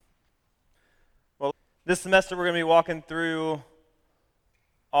This semester, we're going to be walking through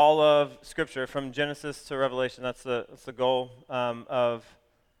all of Scripture from Genesis to Revelation. That's the goal of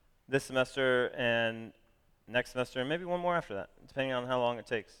this semester and next semester, and maybe one more after that, depending on how long it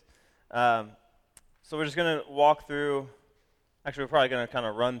takes. So we're just going to walk through. Actually, we're probably going to kind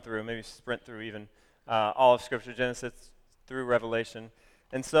of run through, maybe sprint through even all of Scripture, Genesis through Revelation.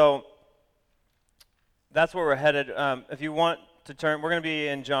 And so that's where we're headed. If you want to turn, we're going to be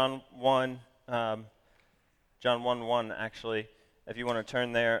in John 1. John 1:1, actually, if you want to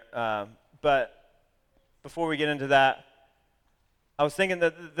turn there. But before we get into that, I was thinking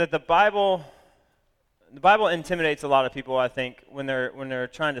that the Bible intimidates a lot of people, I think, when they're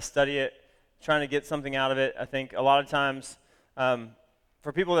trying to study it, trying to get something out of it. I think a lot of times,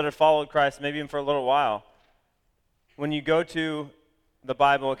 for people that have followed Christ, maybe even for a little while, when you go to the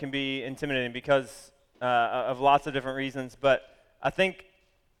Bible, it can be intimidating because of lots of different reasons. But I think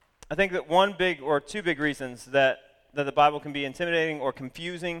that one big or two big reasons that the Bible can be intimidating or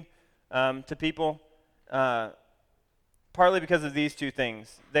confusing to people, partly because of these two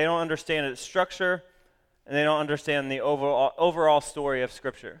things. They don't understand its structure, and they don't understand the overall story of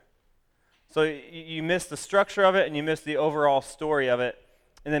Scripture. So you miss the structure of it, and you miss the overall story of it,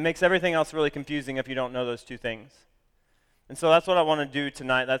 and it makes everything else really confusing if you don't know those two things. And so that's what I want to do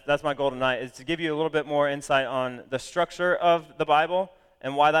tonight. That's my goal tonight, is to give you a little bit more insight on the structure of the Bible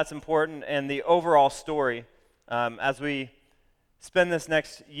and why that's important, and the overall story as we spend this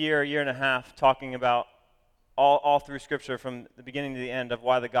next year and a half talking about all through Scripture from the beginning to the end of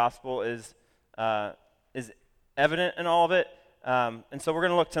why the gospel is evident in all of it. And so we're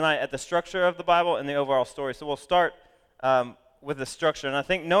going to look tonight at the structure of the Bible and the overall story. So we'll start with the structure. And I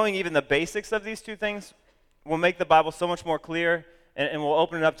think knowing even the basics of these two things will make the Bible so much more clear and will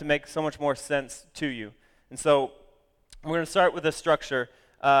open it up to make so much more sense to you. And so we're going to start with the structure.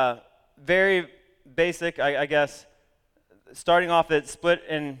 Very basic, I guess. Starting off, it's split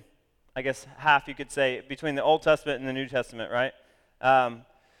in, I guess, half, you could say, between the Old Testament and the New Testament, right?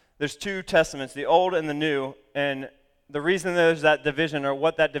 There's two testaments, the Old and the New, and the reason there's that division, or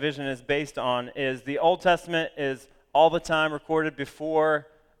what that division is based on, is the Old Testament is all the time recorded before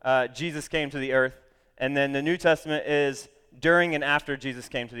Jesus came to the earth, and then the New Testament is during and after Jesus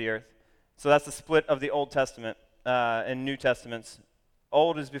came to the earth. So that's the split of the Old Testament and New Testaments.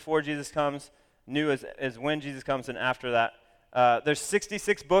 Old is before Jesus comes, New is when Jesus comes, and after that. There's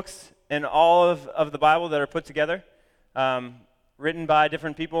 66 books in all of the Bible that are put together, written by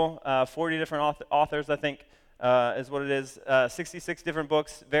different people, 40 different authors, I think, is what it is. 66 different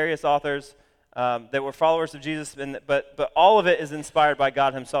books, various authors that were followers of Jesus, but all of it is inspired by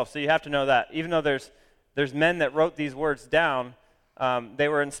God himself. So you have to know that. Even though there's men that wrote these words down, they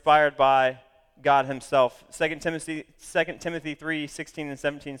were inspired by God himself. 2 Timothy 3:16 and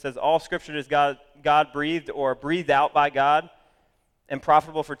 17 says, all Scripture is God-breathed or breathed out by God, and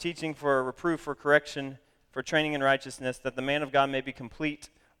profitable for teaching, for reproof, for correction, for training in righteousness, that the man of God may be complete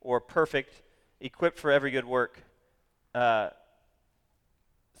or perfect, equipped for every good work. So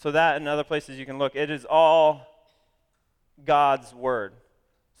that and other places you can look, it is all God's word.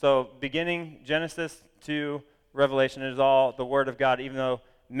 So beginning Genesis to Revelation, it is all the word of God, even though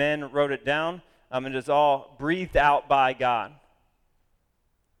men wrote it down. It is all breathed out by God.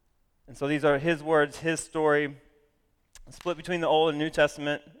 And so these are his words, his story, split between the Old and New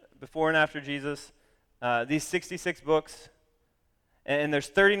Testament, before and after Jesus. These 66 books, and there's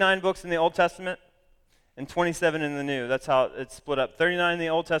 39 books in the Old Testament and 27 in the New. That's how it's split up. 39 in the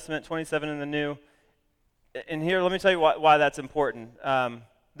Old Testament, 27 in the New. And here, let me tell you why that's important.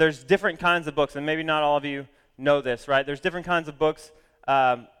 There's different kinds of books, and maybe not all of you know this, right? There's different kinds of books.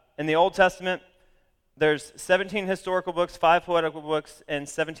 In the Old Testament, there's 17 historical books, 5 poetical books, and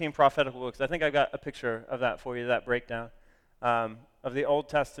 17 prophetical books. I think I've got a picture of that for you, that breakdown of the Old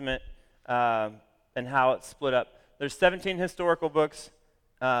Testament and how it's split up. There's 17 historical books,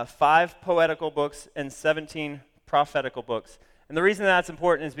 5 poetical books, and 17 prophetical books. And the reason that's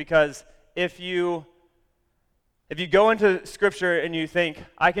important is because if you go into Scripture and you think,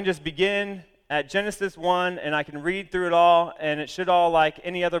 I can just begin at Genesis 1, and I can read through it all, and it should all, like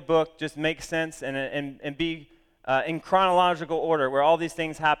any other book, just make sense and be in chronological order, where all these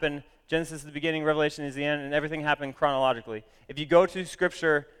things happen. Genesis is the beginning, Revelation is the end, and everything happened chronologically. If you go to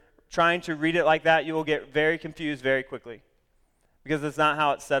Scripture trying to read it like that, you will get very confused very quickly, because that's not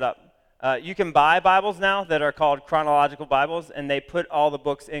how it's set up. You can buy Bibles now that are called chronological Bibles, and they put all the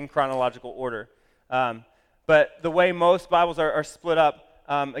books in chronological order. But the way most Bibles are split up,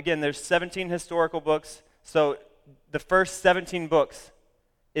 again, there's 17 historical books, so the first 17 books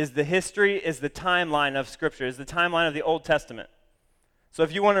is the history, is the timeline of Scripture, is the timeline of the Old Testament. So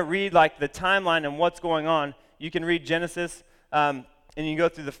if you want to read like the timeline and what's going on, you can read Genesis, and you go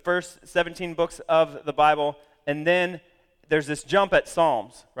through the first 17 books of the Bible, and then there's this jump at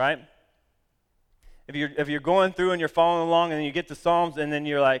Psalms, right? If you're going through and you're following along, and then you get to Psalms, and then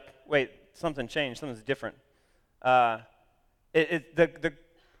you're like, wait, something changed, something's different. The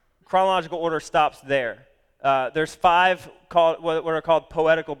chronological order stops there. There's 5 what are called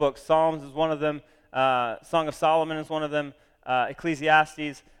poetical books. Psalms is one of them. Song of Solomon is one of them.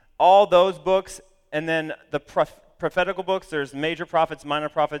 Ecclesiastes. All those books, and then the prophetical books. There's major prophets, minor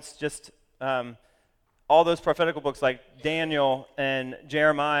prophets. Just all those prophetical books like Daniel and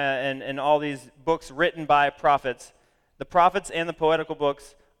Jeremiah and all these books written by prophets. The prophets and the poetical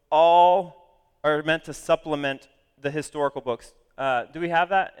books all are meant to supplement the historical books. Do we have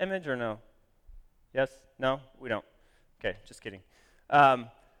that image or no? Yes? No? We don't. Okay, just kidding. So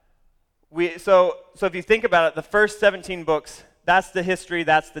if you think about it, the first 17 books, that's the history,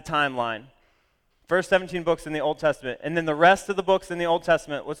 that's the timeline. First 17 books in the Old Testament. And then the rest of the books in the Old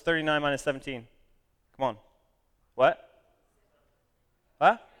Testament, what's 39 minus 17? Come on. What?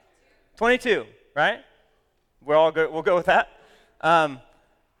 22, right? We're all good. We'll go with that.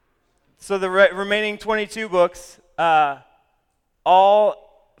 So the remaining 22 books all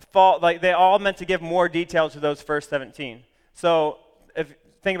fall, like they all meant to give more detail to those first 17. So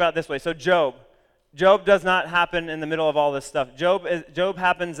think about it this way. So Job does not happen in the middle of all this stuff. Job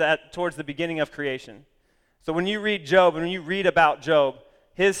happens towards the beginning of creation. So when you read Job and when you read about Job,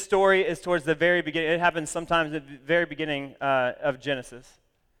 his story is towards the very beginning. It happens sometimes at the very beginning of Genesis.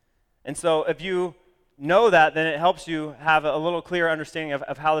 And so if you know that, then it helps you have a little clearer understanding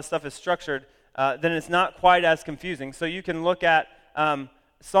of how this stuff is structured. Then it's not quite as confusing. So you can look at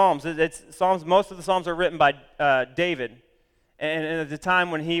Psalms. Psalms. Most of the Psalms are written by David, and at the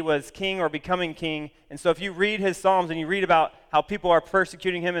time when he was king or becoming king. And so if you read his Psalms and you read about how people are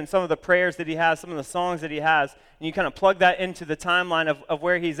persecuting him and some of the prayers that he has, some of the songs that he has, and you kind of plug that into the timeline of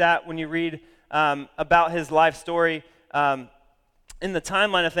where he's at when you read about his life story, in the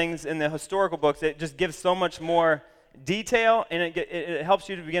timeline of things in the historical books, it just gives so much more detail, and it helps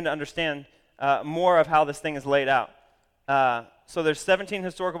you to begin to understand more of how this thing is laid out. So there's 17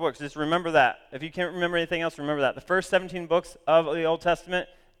 historical books. Just remember that. If you can't remember anything else, remember that. The first 17 books of the Old Testament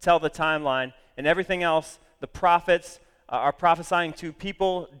tell the timeline, and everything else, the prophets are prophesying to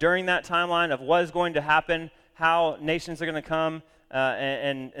people during that timeline of what is going to happen, how nations are going to come,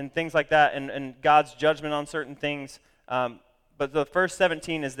 and things like that, and God's judgment on certain things. But the first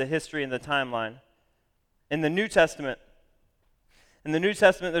 17 is the history and the timeline. In the New Testament,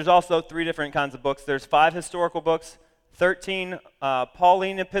 there's also 3 different kinds of books. There's 5 historical books, 13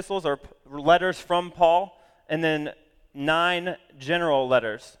 Pauline epistles or letters from Paul, and then 9 general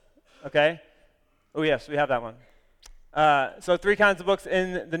letters. Okay? Oh, yes, we have that one. So 3 kinds of books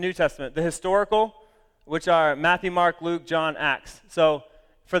in the New Testament. The historical, which are Matthew, Mark, Luke, John, Acts. So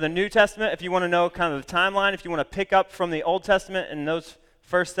for the New Testament, if you want to know kind of the timeline, if you want to pick up from the Old Testament and those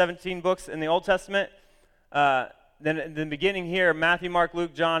first 17 books in the Old Testament, then in the beginning here, Matthew, Mark,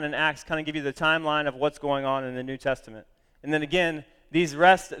 Luke, John, and Acts kind of give you the timeline of what's going on in the New Testament. And then again, the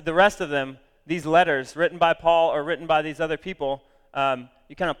rest of them, these letters written by Paul or written by these other people,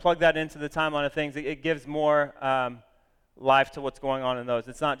 you kind of plug that into the timeline of things. It gives more life to what's going on in those.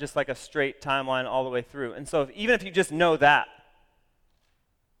 It's not just like a straight timeline all the way through. And so even if you just know that,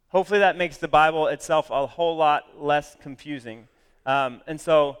 hopefully that makes the Bible itself a whole lot less confusing. And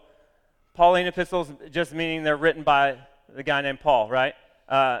so Pauline epistles, just meaning they're written by the guy named Paul, right?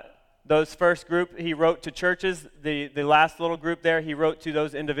 Those first group, he wrote to churches. The last little group there, he wrote to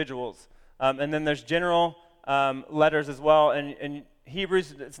those individuals. And then there's general letters as well. And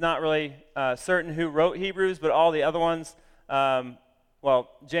Hebrews, it's not really certain who wrote Hebrews, but all the other ones,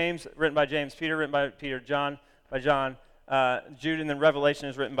 James, written by James, Peter, written by Peter, John, by John, Jude, and then Revelation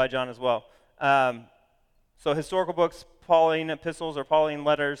is written by John as well. So historical books, Pauline epistles or Pauline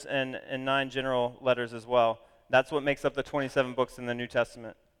letters, and 9 general letters as well. That's what makes up the 27 books in the New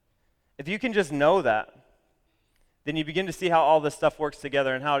Testament. If you can just know that, then you begin to see how all this stuff works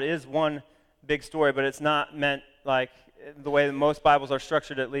together and how it is one big story, but it's not meant like the way that most Bibles are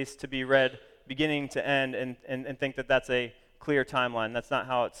structured, at least, to be read beginning to end and think that that's a clear timeline. That's not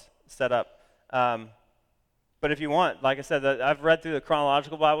how it's set up. But if you want, like I said, I've read through the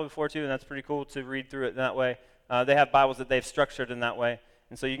chronological Bible before too, and that's pretty cool to read through it that way. They have Bibles that they've structured in that way,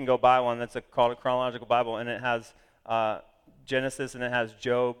 and so you can go buy one that's called a chronological Bible, and it has Genesis and it has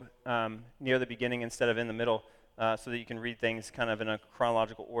Job near the beginning instead of in the middle, so that you can read things kind of in a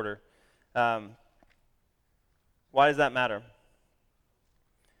chronological order. Why does that matter?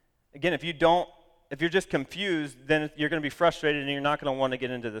 Again, if you don't if you're just confused, then you're going to be frustrated and you're not going to want to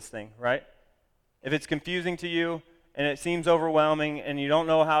get into this thing, right? If it's confusing to you and it seems overwhelming and you don't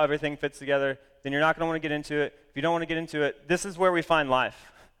know how everything fits together, then you're not going to want to get into it. If you don't want to get into it, this is where we find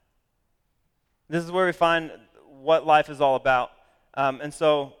life. This is where we find what life is all about. And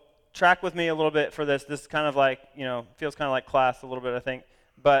so track with me a little bit for this. This is kind of like, feels kind of like class a little bit, I think.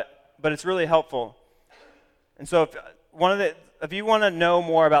 But it's really helpful. And so if you want to know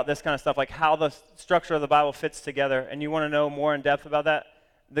more about this kind of stuff, like how the structure of the Bible fits together, and you want to know more in depth about that,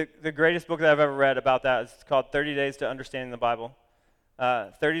 the greatest book that I've ever read about that is called 30 Days to Understanding the Bible.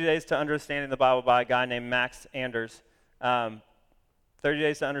 30 Days to Understanding the Bible by a guy named Max Anders. 30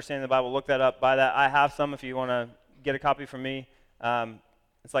 Days to Understanding the Bible. Look that up. Buy that. I have some if you want to get a copy from me.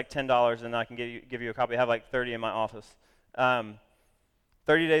 It's like $10, and I can give you a copy. I have like 30 in my office. 30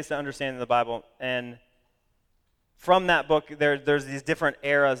 Days to Understanding the Bible. And from that book, there's these different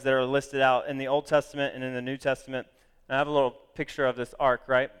eras that are listed out in the Old Testament and in the New Testament. And I have a little picture of this ark,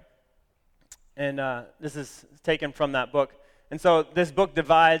 right? And this is taken from that book. And so this book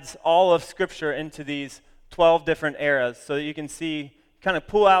divides all of Scripture into these 12 different eras so that you can see, kind of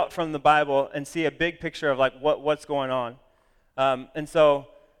pull out from the Bible and see a big picture of like what's going on. And so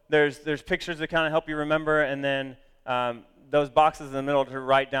there's pictures that kind of help you remember, and then those boxes in the middle to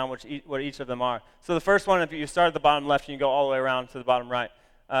write down what each of them are. So the first one, if you start at the bottom left and you go all the way around to the bottom right,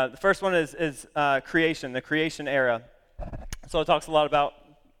 the first one is creation, the creation era. So it talks a lot about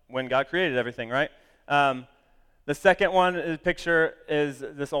when God created everything, right? The second one picture is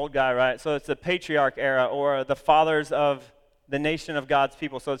this old guy, right? So it's the patriarch era, or the fathers of the nation of God's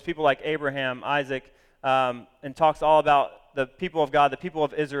people. So it's people like Abraham, Isaac, and talks all about the people of God, the people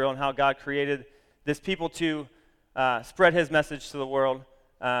of Israel, and how God created this people to spread his message to the world.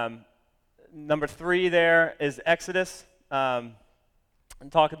 Number 3 there is Exodus, and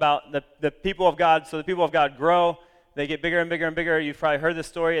talk about the people of God. So the people of God grow. They get bigger and bigger and bigger. You've probably heard this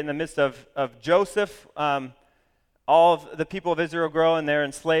story in the midst of Joseph. All of the people of Israel grow, and they're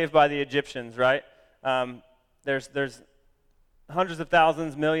enslaved by the Egyptians, right? There's hundreds of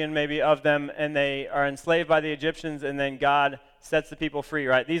thousands, million maybe of them, and they are enslaved by the Egyptians, and then God sets the people free,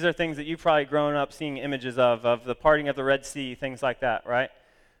 right? These are things that you've probably grown up seeing images of the parting of the Red Sea, things like that, right?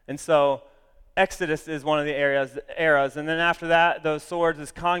 And so Exodus is one of the eras, and then after that, those swords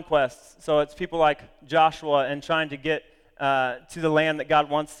is conquests. So it's people like Joshua and trying to get to the land that God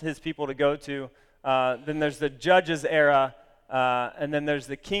wants his people to go to. Then there's the Judges era, and then there's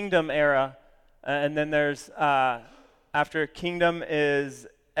the Kingdom era, and then there's, after Kingdom is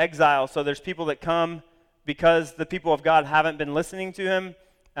exile. So there's people that come because the people of God haven't been listening to him,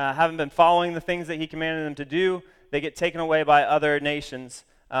 haven't been following the things that he commanded them to do. They get taken away by other nations,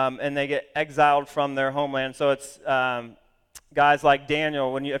 and they get exiled from their homeland. So it's guys like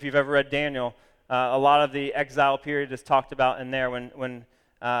Daniel. If you've ever read Daniel, a lot of the exile period is talked about in there when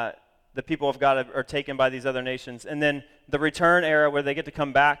the people of God are taken by these other nations. And then the return era, where they get to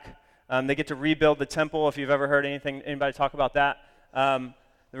come back. They get to rebuild the temple, if you've ever heard anybody talk about that.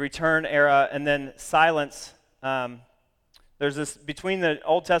 The return era, and then silence. There's this, between the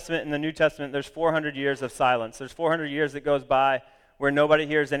Old Testament and the New Testament, there's 400 years of silence. There's 400 years that goes by where nobody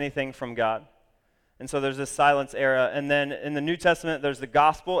hears anything from God. And so there's this silence era. And then in the New Testament, there's the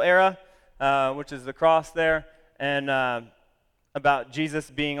gospel era, which is the cross there, and about Jesus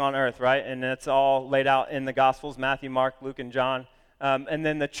being on earth, right? And it's all laid out in the Gospels, Matthew, Mark, Luke, and John. And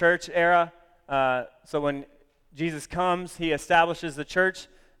then the church era, so when Jesus comes, he establishes the church,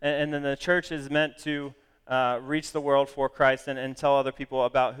 and then the church is meant to reach the world for Christ and tell other people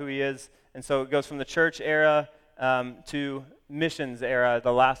about who he is. And so it goes from the church era to missions era,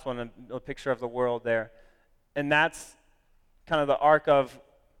 the last one, a picture of the world there. And that's kind of the arc of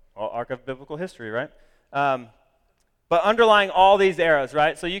biblical history, right? But underlying all these eras,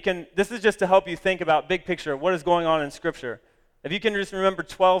 right? So this is just to help you think about big picture, what is going on in Scripture. If you can just remember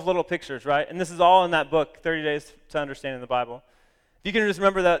 12 little pictures, right? And this is all in that book, 30 Days to Understanding the Bible. If you can just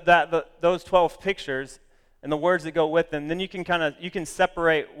remember those 12 pictures and the words that go with them, then you can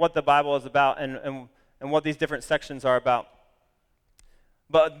separate what the Bible is about and what these different sections are about.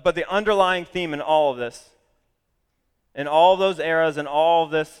 But the underlying theme in all of this, in all those eras and all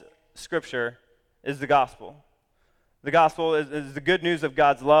of this Scripture, is the gospel. The gospel is the good news of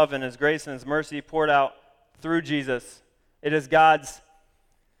God's love and his grace and his mercy poured out through Jesus. It is God's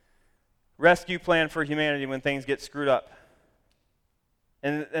rescue plan for humanity when things get screwed up.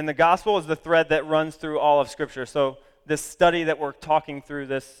 And the gospel is the thread that runs through all of Scripture. So this study that we're talking through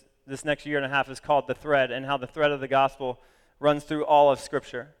this next year and a half is called The Thread, and how the thread of the gospel runs through all of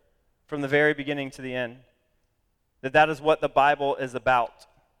Scripture from the very beginning to the end. That is what the Bible is about,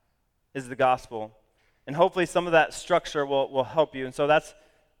 is the gospel. And hopefully some of that structure will help you. And so that's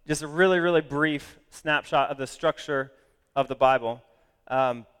just a really, really brief snapshot of the structure of the Bible.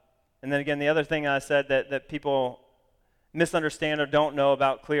 And then again, the other thing I said that people misunderstand or don't know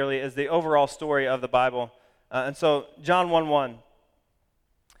about clearly is the overall story of the Bible. And so John 1:1.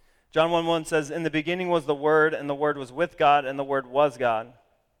 John 1:1 says, "In the beginning was the Word, and the Word was with God, and the Word was God."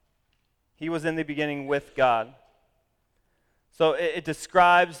 He was in the beginning with God. So it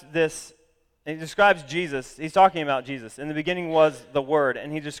describes this. It describes Jesus. He's talking about Jesus. In the beginning was the Word,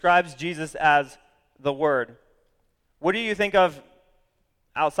 and he describes Jesus as the Word. What do you think of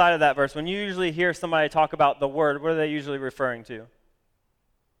outside of that verse? When you usually hear somebody talk about the Word, what are they usually referring to?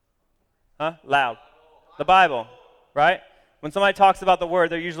 Loud. The Bible, right? When somebody talks about the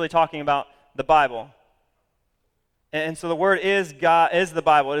Word, they're usually talking about the Bible. And so the Word is God, is the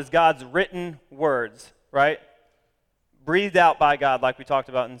Bible. It is God's written words, right? Breathed out by God, like we talked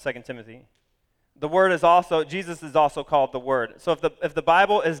about in 2 Timothy. The Word is also, Jesus is also called the Word. So if the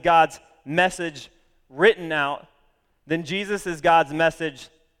Bible is God's message written out, then Jesus is God's message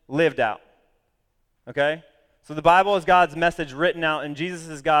lived out. Okay? So the Bible is God's message written out, and Jesus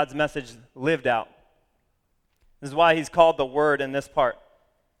is God's message lived out. This is why he's called the Word in this part.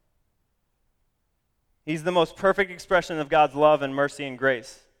 He's the most perfect expression of God's love and mercy and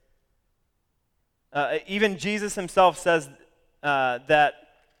grace. Even Jesus himself says that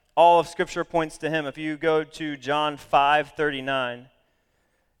all of Scripture points to him. If you go to John 5:39,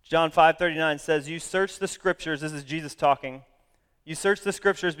 John 5:39 says, "You search the Scriptures," this is Jesus talking, "you search the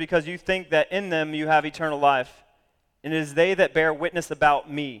Scriptures because you think that in them you have eternal life, and it is they that bear witness about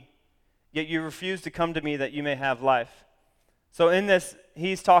me. Yet you refuse to come to me that you may have life." So in this,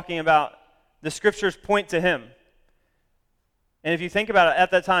 he's talking about the Scriptures point to him. And if you think about it at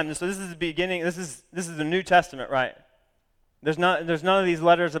that time, so this is the beginning, this is the New Testament, right? There's none of these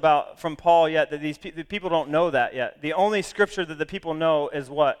letters from Paul yet that the people don't know that yet. The only Scripture that the people know is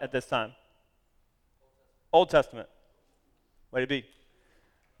what at this time? Old Testament. Way to be.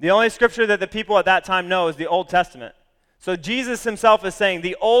 The only Scripture that the people at that time know is the Old Testament. So Jesus himself is saying,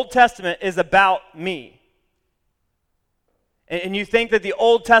 the Old Testament is about me. And you think that the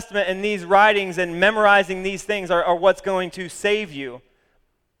Old Testament and these writings and memorizing these things are what's going to save you.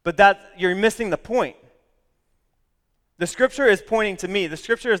 But you're missing the point. The Scripture is pointing to me. The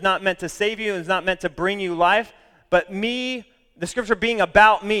Scripture is not meant to save you. It's not meant to bring you life. But me, the Scripture being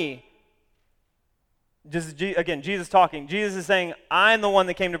about me. Again, Jesus talking. Jesus is saying, I'm the one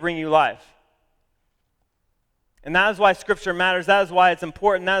that came to bring you life. And that is why Scripture matters. That is why it's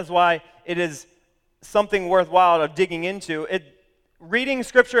important. That is why it is something worthwhile of digging into. Reading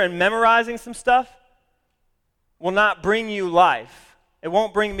Scripture and memorizing some stuff will not bring you life. It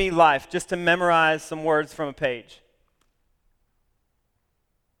won't bring me life just to memorize some words from a page.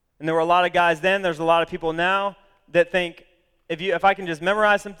 And there were a lot of guys then, there's a lot of people now that think, if I can just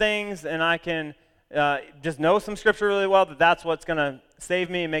memorize some things and I can just know some Scripture really well, that's what's going to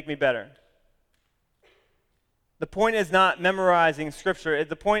save me and make me better. The point is not memorizing Scripture.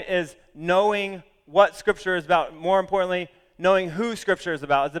 The point is knowing what Scripture is about. More importantly, knowing who Scripture is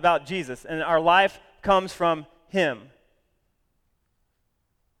about. It's about Jesus. And our life comes from him.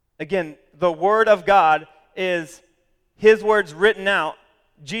 Again, the Word of God is his words written out.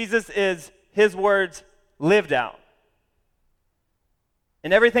 Jesus is his words lived out.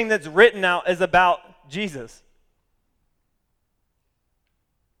 And everything that's written out is about Jesus.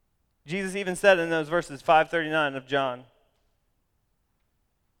 Jesus even said in those verses, 5:39 of John,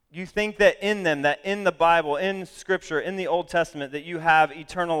 you think that in them, that in the Bible, in Scripture, in the Old Testament, that you have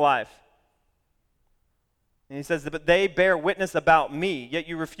eternal life. And he says, but they bear witness about me, yet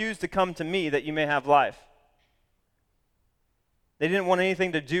you refuse to come to me that you may have life. They didn't want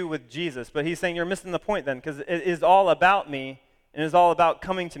anything to do with Jesus, but he's saying you're missing the point then, because it is all about me, and it is all about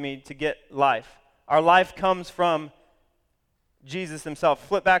coming to me to get life. Our life comes from Jesus himself.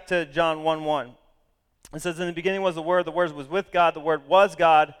 Flip back to John 1:1. It says, in the beginning was the Word was with God, the Word was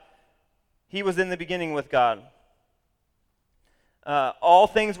God. He was in the beginning with God. All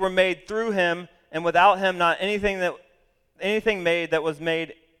things were made through him, and without him not anything made that was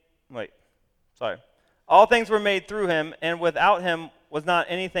made. All things were made through him, and without him was not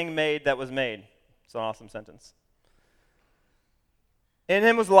anything made that was made. It's an awesome sentence. In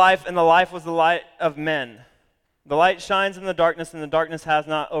him was life, and the life was the light of men. The light shines in the darkness, and the darkness has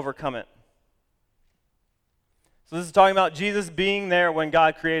not overcome it. So this is talking about Jesus being there when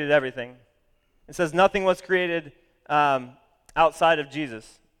God created everything. It says nothing was created outside of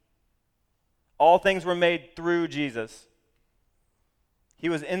Jesus. All things were made through Jesus. He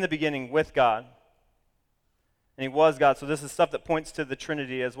was in the beginning with God. And he was God. So this is stuff that points to the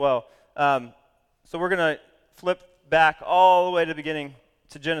Trinity as well. So So we're going to flip back all the way to the beginning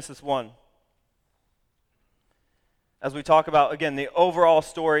to Genesis 1. As we talk about, again, the overall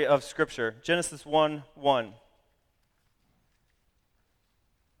story of Scripture. Genesis 1:1.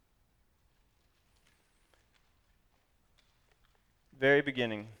 Very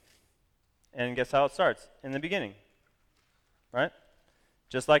beginning. And guess how it starts? In the beginning. Right?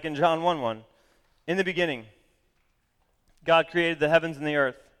 Just like in John 1:1. In the beginning, God created the heavens and the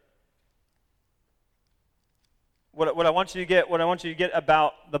earth. What I want you to get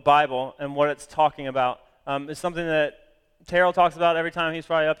about the Bible and what it's talking about is something that Terrell talks about every time he's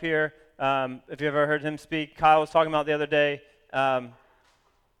probably up here. If you ever heard him speak, Kyle was talking about the other day.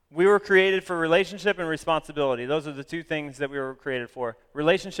 We were created for relationship and responsibility. Those are the two things that we were created for.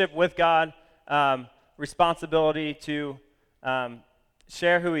 Relationship with God, responsibility to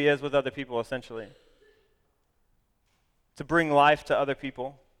share who he is with other people, essentially. To bring life to other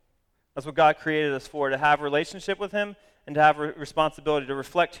people. That's what God created us for, to have relationship with him and to have responsibility to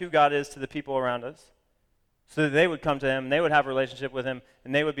reflect who God is to the people around us. So that they would come to him, and they would have a relationship with him,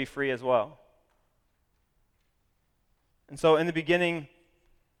 and they would be free as well. And so in the beginning,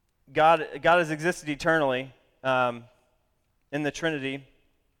 God has existed eternally in the Trinity,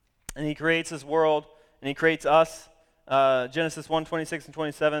 and he creates this world, and he creates us. Genesis 1:26 and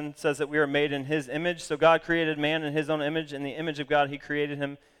 27 says that we are made in his image. So God created man in his own image. In the image of God, he created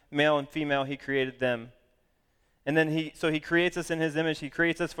him. Male and female, he created them. And then he creates us in his image. He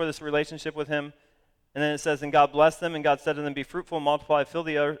creates us for this relationship with him. And then it says, and God blessed them, and God said to them, be fruitful, multiply, fill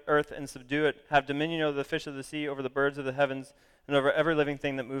the earth, and subdue it. Have dominion over the fish of the sea, over the birds of the heavens, and over every living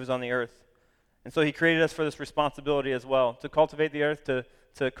thing that moves on the earth. And so he created us for this responsibility as well, to cultivate the earth,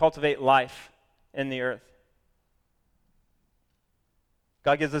 to cultivate life in the earth.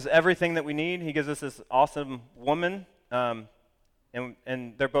 God gives us everything that we need. He gives us this awesome woman,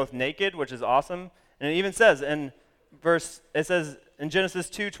 and they're both naked, which is awesome. And it even says in Genesis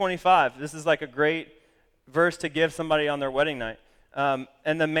 2:25, this is like a great verse to give somebody on their wedding night.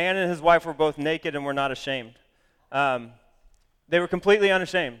 And the man and his wife were both naked and were not ashamed. They were completely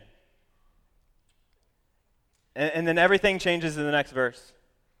unashamed. And then everything changes in the next verse.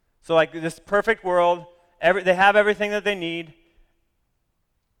 So like this perfect world, they have everything that they need.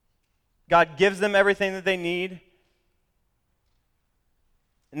 God gives them everything that they need.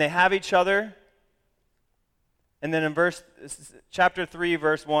 And they have each other. And then in chapter 3,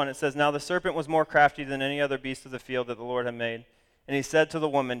 verse 1, it says, now the serpent was more crafty than any other beast of the field that the Lord had made. And he said to the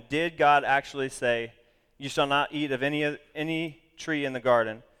woman, did God actually say, you shall not eat of any tree in the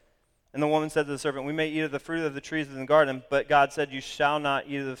garden? And the woman said to the serpent, we may eat of the fruit of the trees in the garden, but God said, you shall not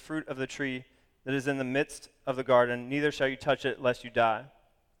eat of the fruit of the tree that is in the midst of the garden, neither shall you touch it lest you die.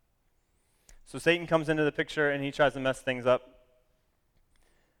 So Satan comes into the picture and he tries to mess things up.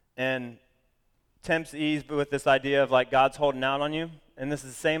 And tempts Eve with this idea of like God's holding out on you. And this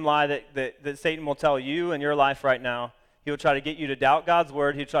is the same lie that Satan will tell you in your life right now. He will try to get you to doubt God's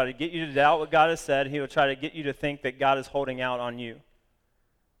word. He'll try to get you to doubt what God has said. He will try to get you to think that God is holding out on you.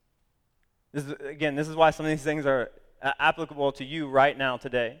 This is why some of these things are applicable to you right now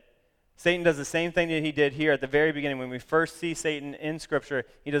today. Satan does the same thing that he did here at the very beginning. When we first see Satan in Scripture,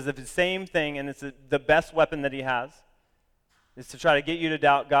 he does the same thing, and it's the best weapon that he has. Is to try to get you to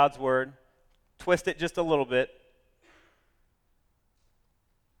doubt God's word, twist it just a little bit,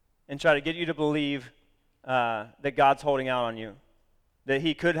 and try to get you to believe that God's holding out on you. That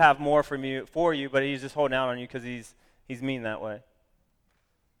he could have more for you, but he's just holding out on you because he's mean that way.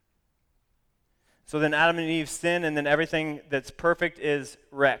 So then Adam and Eve sin, and then everything that's perfect is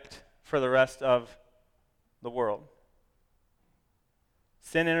wrecked for the rest of the world.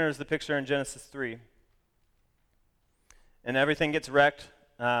 Sin enters the picture in Genesis 3. And everything gets wrecked,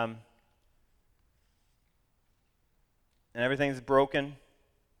 and everything's broken.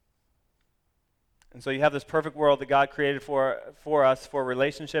 And so you have this perfect world that God created for us, for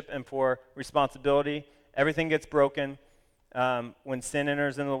relationship and for responsibility. Everything gets broken when sin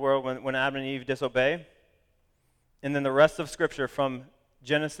enters into the world, when Adam and Eve disobey. And then the rest of Scripture from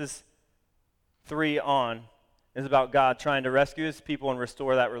Genesis 3 on is about God trying to rescue his people and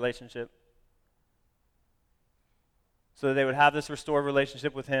restore that relationship. So that they would have this restored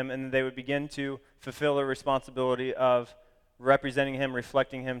relationship with him, and they would begin to fulfill their responsibility of representing him,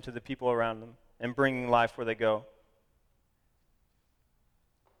 reflecting him to the people around them, and bringing life where they go.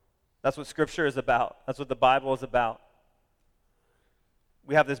 That's what Scripture is about. That's what the Bible is about.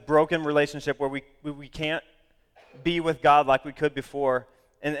 We have this broken relationship where we can't be with God like we could before.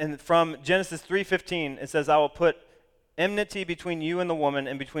 And from Genesis 3:15, it says, I will put enmity between you and the woman,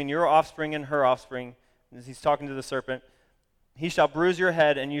 and between your offspring and her offspring. As he's talking to the serpent, he shall bruise your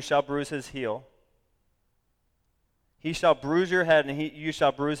head, and you shall bruise his heel. He shall bruise your head, and you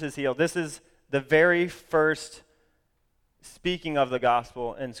shall bruise his heel. This is the very first speaking of the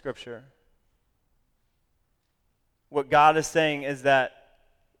gospel in Scripture. What God is saying is that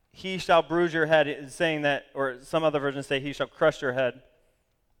he shall bruise your head, is saying that, or some other versions say he shall crush your head.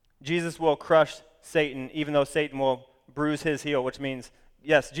 Jesus will crush Satan, even though Satan will bruise his heel, which means,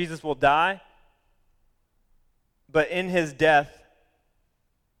 yes, Jesus will die, but in his death,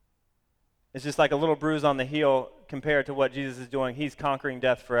 it's just like a little bruise on the heel compared to what Jesus is doing. He's conquering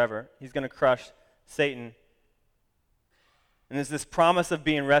death forever. He's going to crush Satan. And there's this promise of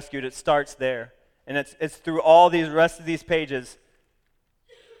being rescued. It starts there. And it's through all these rest of these pages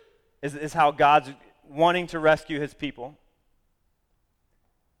is how God's wanting to rescue his people.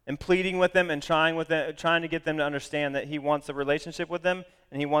 And pleading with them and trying to get them to understand that he wants a relationship with them,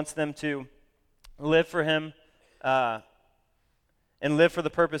 and he wants them to live for him and live for the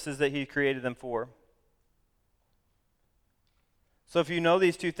purposes that he created them for. So if you know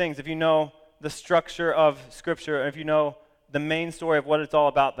these two things, if you know the structure of Scripture, and if you know the main story of what it's all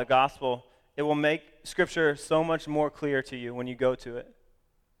about, the gospel, it will make Scripture so much more clear to you when you go to it.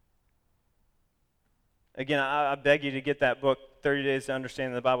 Again, I beg you to get that book, 30 Days to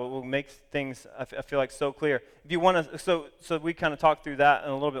Understanding the Bible. It will make things, I feel like, so clear. If you want to, so we kind of talk through that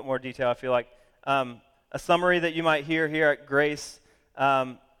in a little bit more detail, I feel like. A summary that you might hear here at Grace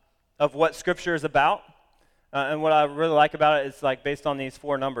of what Scripture is about. And what I really like about it is like based on these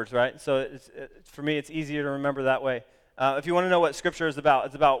 4 numbers, right? So for me, it's easier to remember that way. If you want to know what Scripture is about,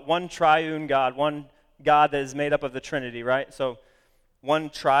 it's about one triune God, one God that is made up of the Trinity, right? So one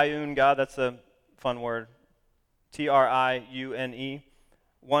triune God, that's a fun word, Triune,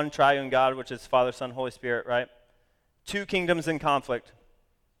 one triune God, which is Father, Son, Holy Spirit, right? 2 kingdoms in conflict.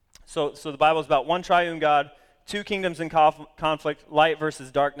 So the Bible is about one triune God, 2 kingdoms in conflict, light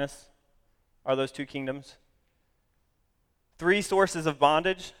versus darkness are those 2 kingdoms. 3 sources of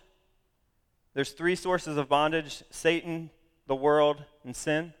bondage. There's 3 sources of bondage: Satan, the world, and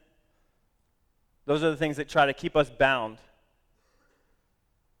sin. Those are the things that try to keep us bound,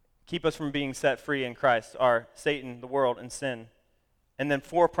 keep us from being set free in Christ, are Satan, the world, and sin. And then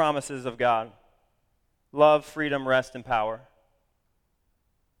 4 promises of God: love, freedom, rest, and power.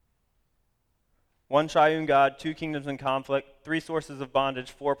 One triune God, 2 kingdoms in conflict, 3 sources of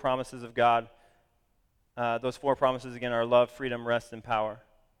bondage, 4 promises of God. Those 4 promises, again, are love, freedom, rest, and power.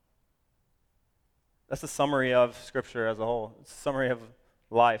 That's a summary of Scripture as a whole. It's a summary of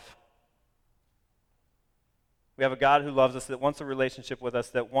life. We have a God who loves us, that wants a relationship with us,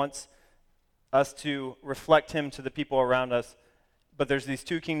 that wants us to reflect him to the people around us. But there's these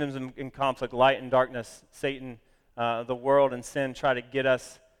 2 kingdoms in conflict, light and darkness. Satan, the world, and sin try to get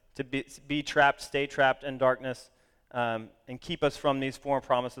us to be trapped, stay trapped in darkness, and keep us from these 4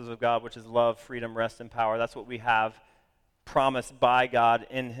 promises of God, which is love, freedom, rest, and power. That's what we have promised by God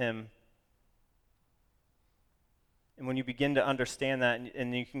in him. And when you begin to understand that,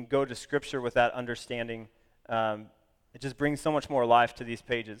 and you can go to Scripture with that understanding, it just brings so much more life to these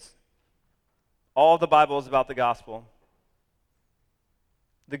pages. All of the Bible is about the gospel.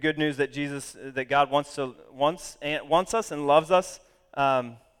 The good news that God wants us and loves us,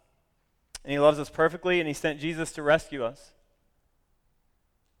 and he loves us perfectly, and he sent Jesus to rescue us.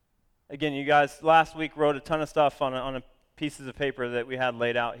 Again, you guys last week wrote a ton of stuff on pieces of paper that we had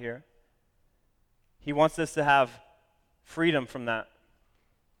laid out here. He wants us to have freedom from that.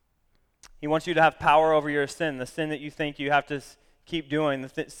 He wants you to have power over your sin, the sin that you think you have to keep doing,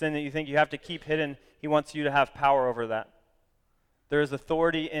 the sin that you think you have to keep hidden. He wants you to have power over that. There is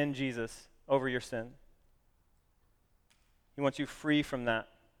authority in Jesus over your sin. He wants you free from that.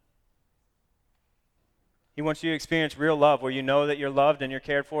 He wants you to experience real love, where you know that you're loved and you're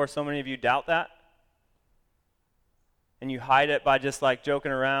cared for. So many of you doubt that. And you hide it by just like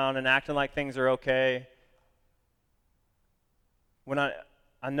joking around and acting like things are okay. When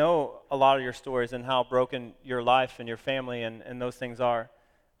I know a lot of your stories and how broken your life and your family and those things are.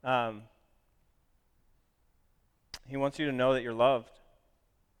 He wants you to know that you're loved,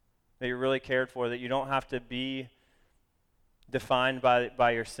 that you're really cared for, that you don't have to be defined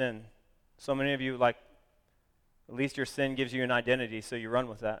by your sin. So many of you, like, at least your sin gives you an identity, so you run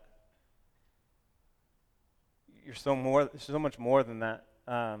with that. You're so much more than that.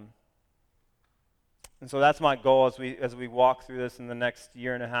 And so that's my goal as we walk through this in the next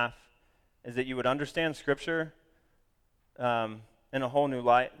year and a half, is that you would understand Scripture in a whole new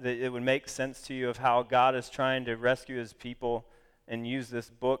light, that it would make sense to you of how God is trying to rescue his people and use this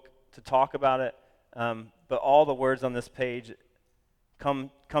book to talk about it. But all the words on this page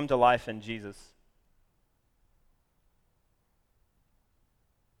come to life in Jesus.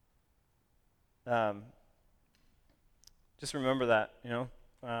 just remember that,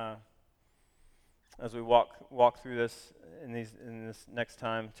 as we walk through this in this next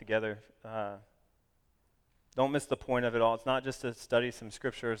time together. Don't miss the point of it all. It's not just to study some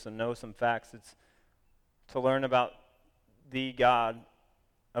scriptures and know some facts. It's to learn about the God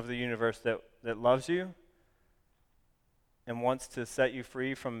of the universe that loves you and wants to set you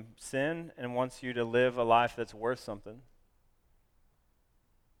free from sin and wants you to live a life that's worth something.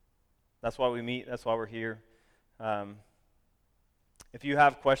 That's why we meet. That's why we're here. If you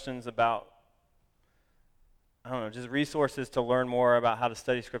have questions about, just resources to learn more about how to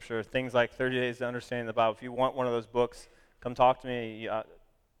study Scripture, things like 30 Days to Understanding the Bible, if you want one of those books, come talk to me. I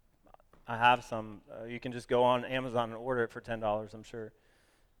have some. You can just go on Amazon and order it for $10, I'm sure.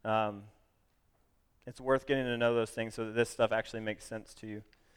 It's worth getting to know those things so that this stuff actually makes sense to you.